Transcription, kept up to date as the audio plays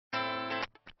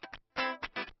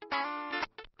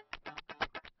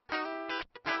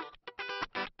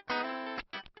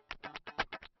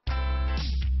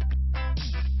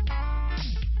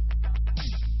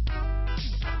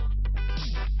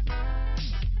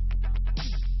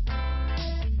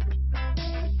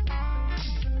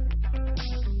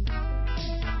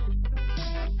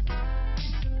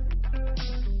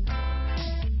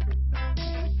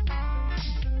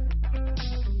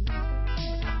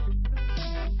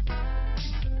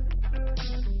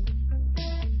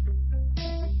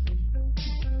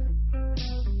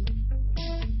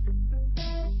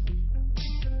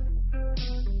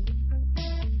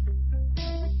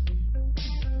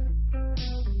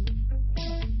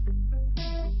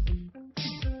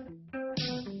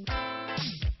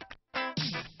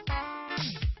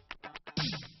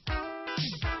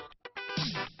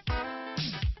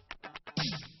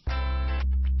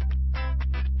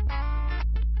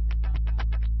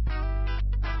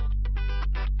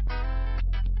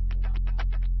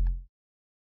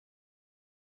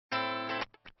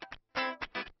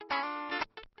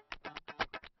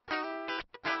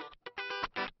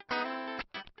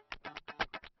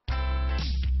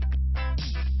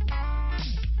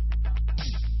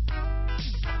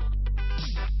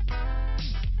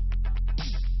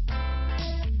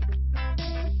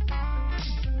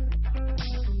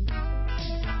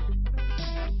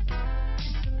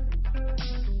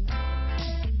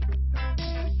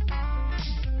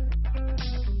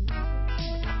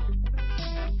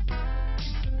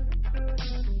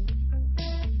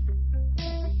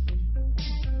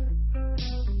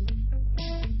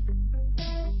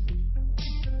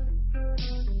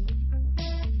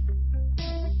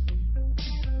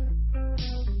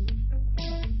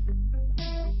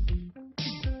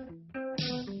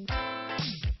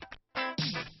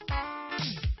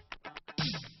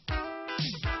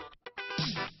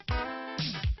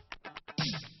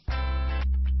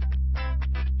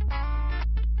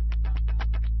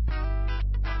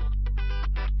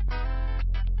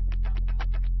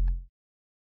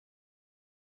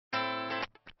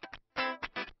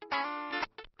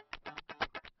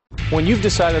When you've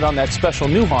decided on that special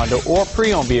new Honda or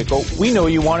pre-owned vehicle, we know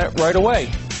you want it right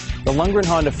away. The Lundgren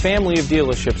Honda family of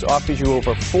dealerships offers you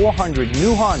over 400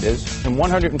 new Hondas and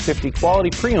 150 quality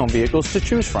pre-owned vehicles to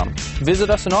choose from. Visit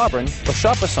us in Auburn or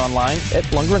shop us online at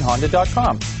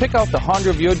LundgrenHonda.com. Pick out the Honda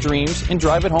of your dreams and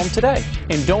drive it home today.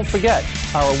 And don't forget,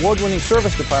 our award-winning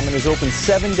service department is open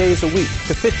 7 days a week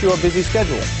to fit your busy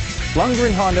schedule.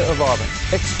 Lundgren Honda of Auburn.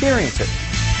 Experience it.